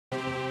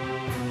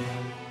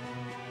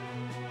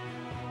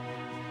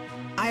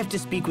I have to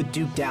speak with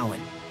Duke Dallin,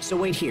 so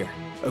wait here,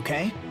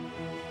 okay?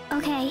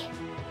 Okay.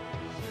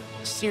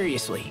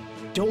 Seriously,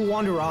 don't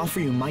wander off or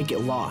you might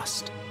get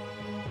lost.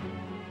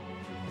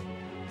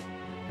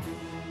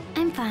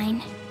 I'm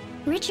fine.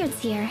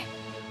 Richard's here.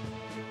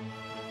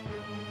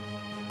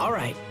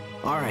 Alright,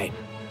 alright.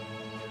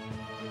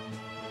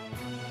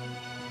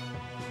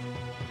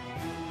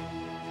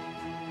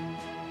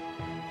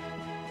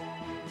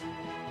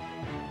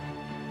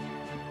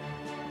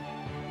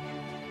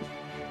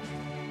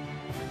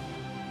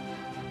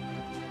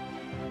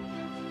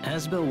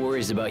 Asbel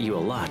worries about you a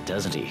lot,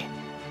 doesn't he?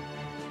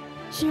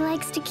 He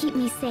likes to keep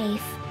me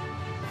safe.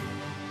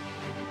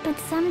 But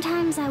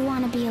sometimes I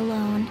want to be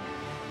alone.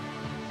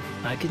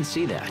 I can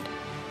see that.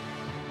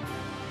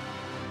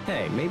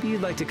 Hey, maybe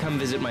you'd like to come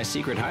visit my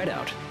secret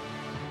hideout.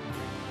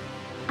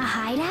 A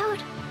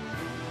hideout?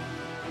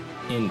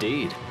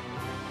 Indeed.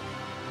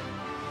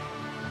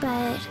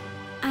 But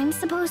I'm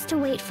supposed to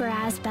wait for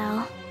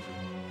Asbel.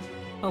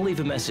 I'll leave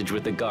a message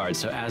with the guard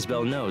so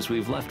Asbel knows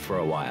we've left for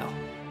a while.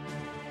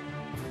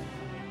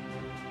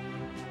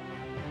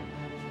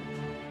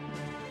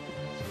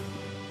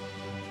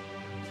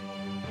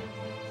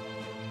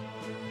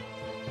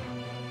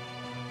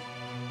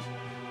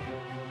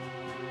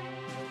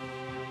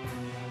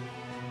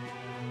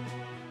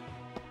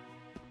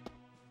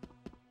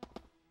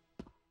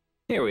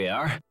 Here we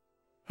are.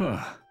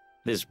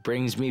 This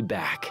brings me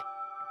back.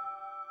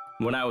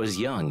 When I was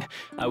young,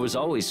 I was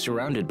always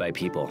surrounded by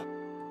people.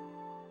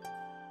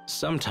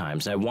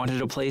 Sometimes I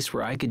wanted a place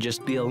where I could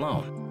just be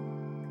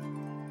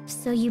alone.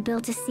 So you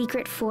built a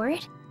secret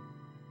fort?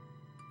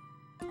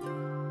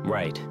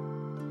 Right.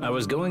 I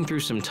was going through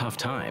some tough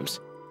times,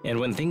 and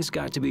when things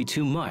got to be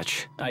too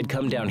much, I'd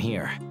come down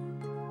here.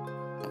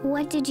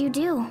 What did you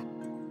do?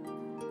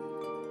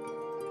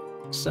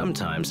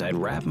 Sometimes I'd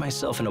wrap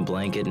myself in a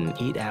blanket and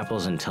eat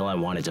apples until I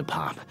wanted to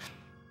pop.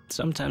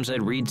 Sometimes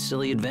I'd read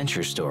silly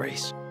adventure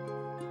stories.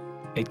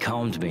 It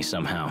calmed me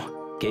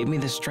somehow, gave me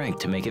the strength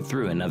to make it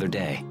through another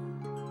day.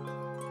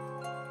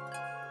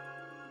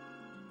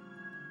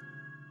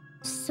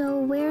 So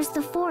where's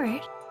the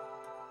fort?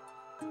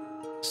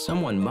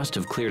 Someone must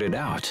have cleared it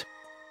out.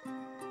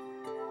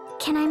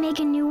 Can I make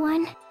a new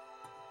one?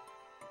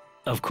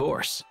 Of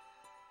course.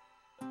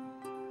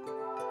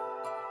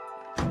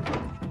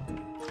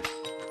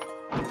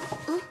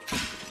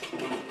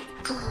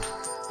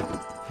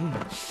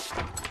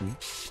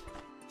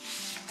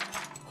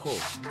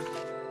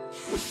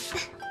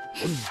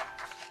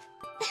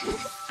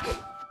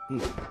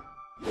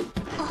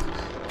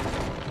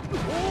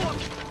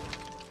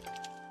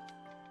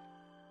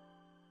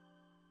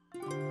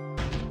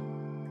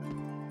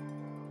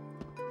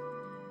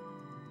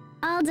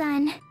 All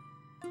done.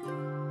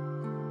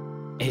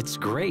 It's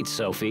great,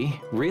 Sophie.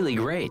 Really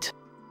great.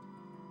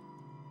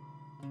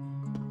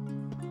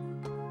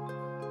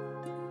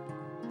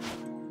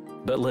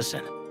 But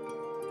listen.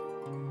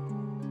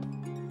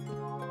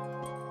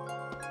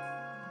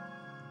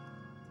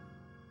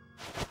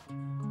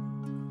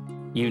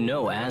 You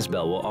know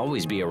Asbel will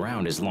always be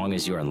around as long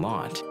as you're in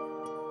Lant.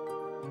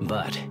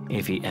 But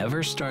if he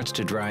ever starts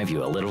to drive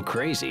you a little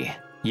crazy,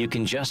 you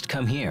can just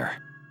come here.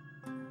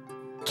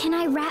 Can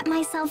I wrap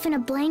myself in a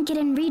blanket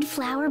and read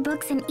flower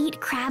books and eat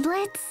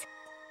crablets?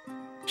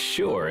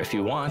 Sure, if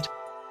you want.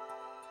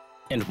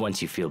 And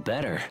once you feel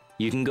better,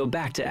 you can go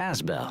back to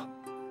Asbel.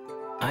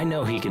 I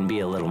know he can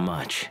be a little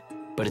much,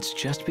 but it's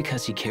just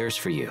because he cares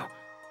for you.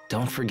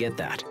 Don't forget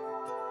that.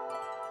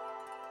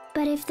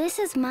 But if this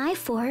is my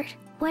fort,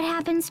 what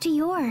happens to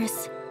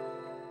yours?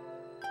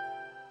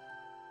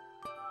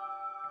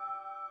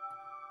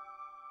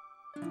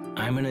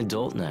 I'm an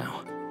adult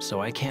now,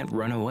 so I can't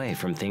run away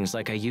from things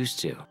like I used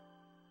to.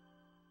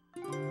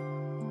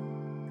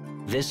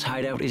 This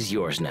hideout is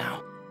yours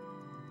now.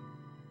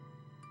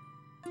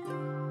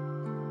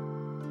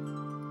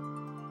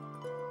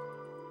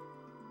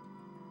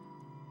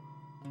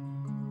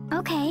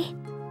 Okay,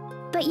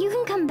 but you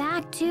can come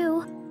back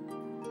too.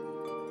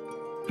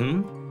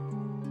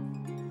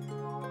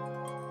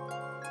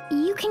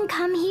 You can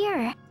come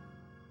here.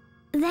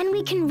 Then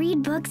we can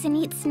read books and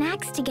eat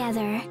snacks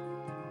together.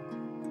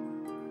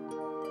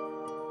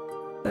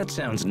 That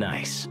sounds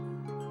nice.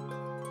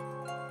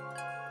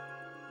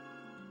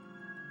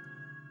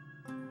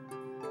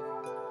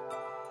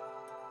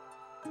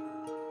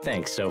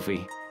 Thanks,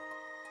 Sophie.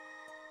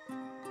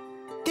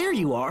 There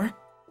you are.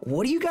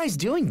 What are you guys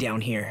doing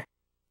down here?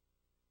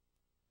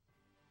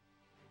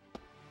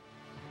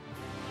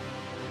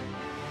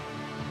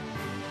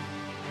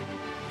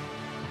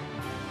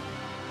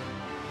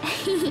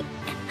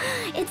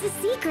 It's a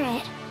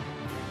secret.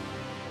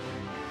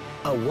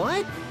 A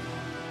what?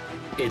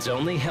 It's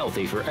only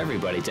healthy for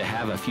everybody to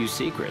have a few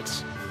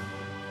secrets.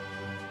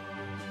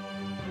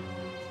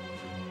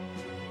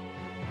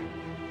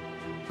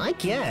 I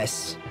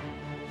guess.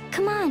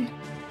 Come on,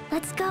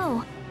 let's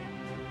go.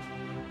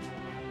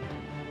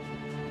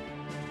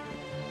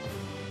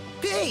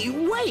 Hey,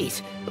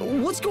 wait!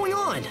 What's going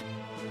on?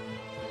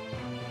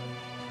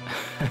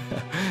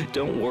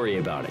 Don't worry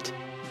about it.